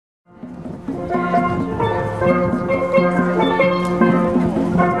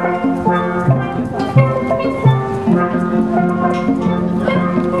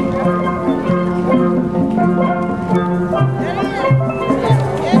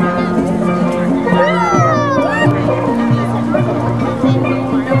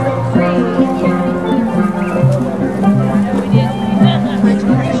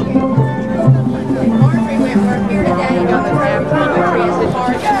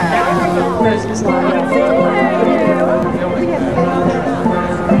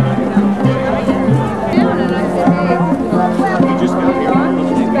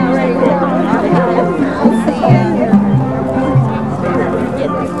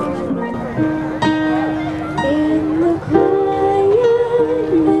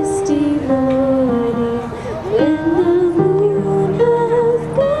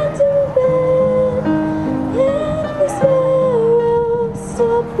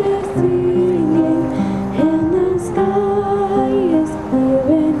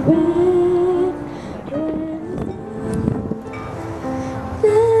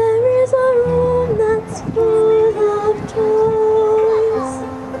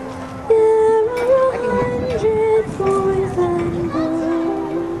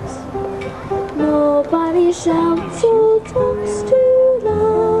Shouts or talks too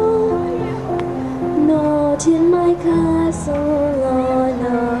loud, not in my castle on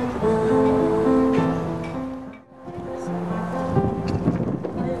a cloud.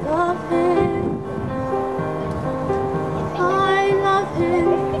 I love him,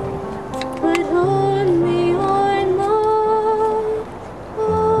 but only on my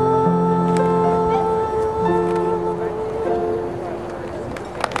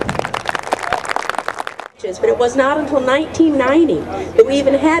But it was not until 1990 that we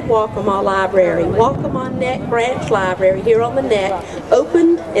even had Waccamaw Library. Waccamaw Neck Branch Library here on the Neck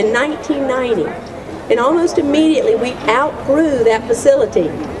opened in 1990. And almost immediately we outgrew that facility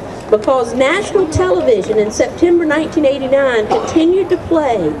because national television in September 1989 continued to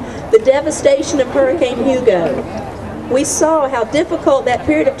play the devastation of Hurricane Hugo. We saw how difficult that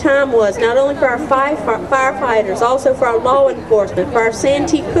period of time was, not only for our firefighters, also for our law enforcement, for our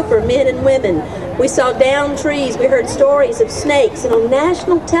Santee Cooper men and women. We saw downed trees, we heard stories of snakes, and on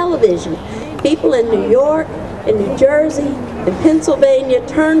national television, people in New York, in New Jersey, in Pennsylvania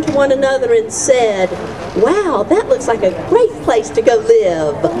turned to one another and said, "Wow, that looks like a great place to go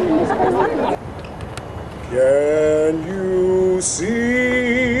live." Can you see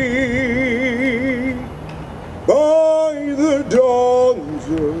by the dawn's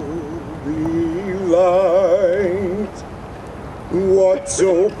early light what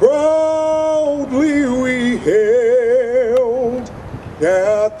so proudly we hailed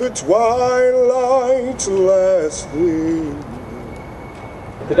at the twilight's last gleam?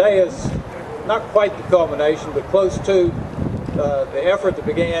 Today is not quite the culmination, but close to the effort that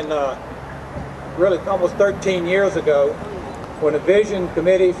began really almost 13 years ago when a vision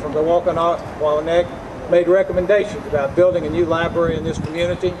committee from the Waccamaw Neck made recommendations about building a new library in this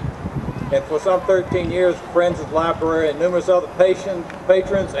community. And for some 13 years, Friends of the Library and numerous other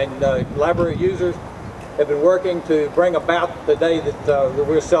patrons and library users have been working to bring about the day that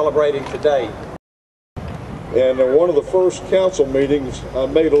we're celebrating today. And one of the first council meetings, I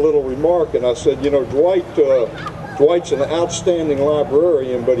made a little remark, and I said, you know, Dwight's an outstanding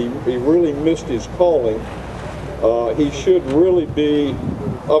librarian, but he really missed his calling. He should really be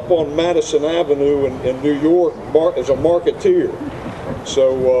up on Madison Avenue in New York as a marketeer.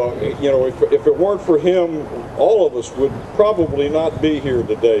 So, you know, if it weren't for him, all of us would probably not be here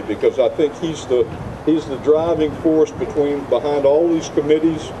today, because I think he's the driving force behind all these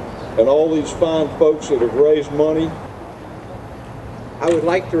committees and all these fine folks that have raised money. I would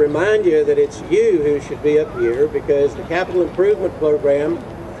like to remind you that it's you who should be up here, because the capital improvement program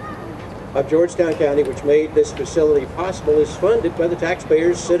of Georgetown County, which made this facility possible, is funded by the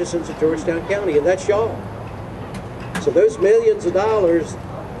taxpayers, citizens of Georgetown County, and that's y'all. So those millions of dollars,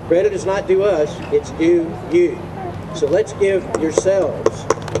 credit is not due us, it's due you. So let's give yourselves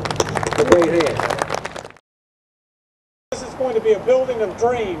a great hand. This is going to be a building of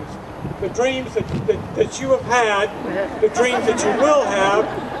dreams. The dreams that you have had, the dreams that you will have,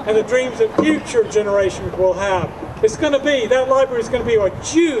 and the dreams that future generations will have. It's going to be, that library is going to be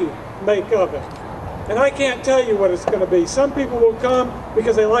what you make of it. And I can't tell you what it's going to be. Some people will come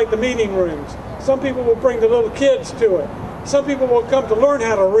because they like the meeting rooms. Some people will bring the little kids to it. Some people will come to learn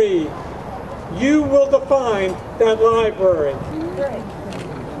how to read. You will define that library.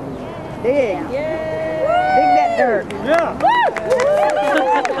 Dig. Dig that dirt. Yeah.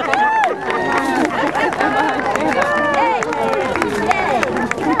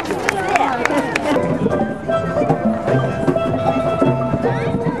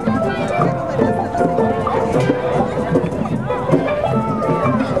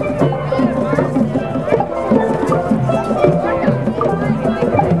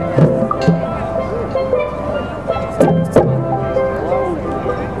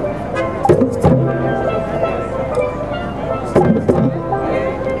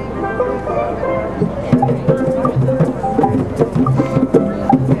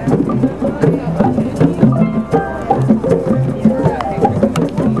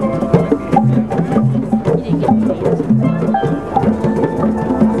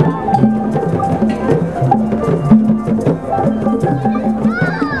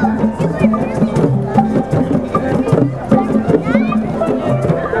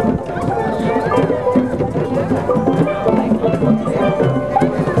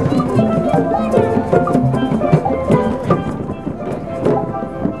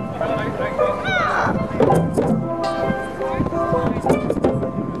 Thank you.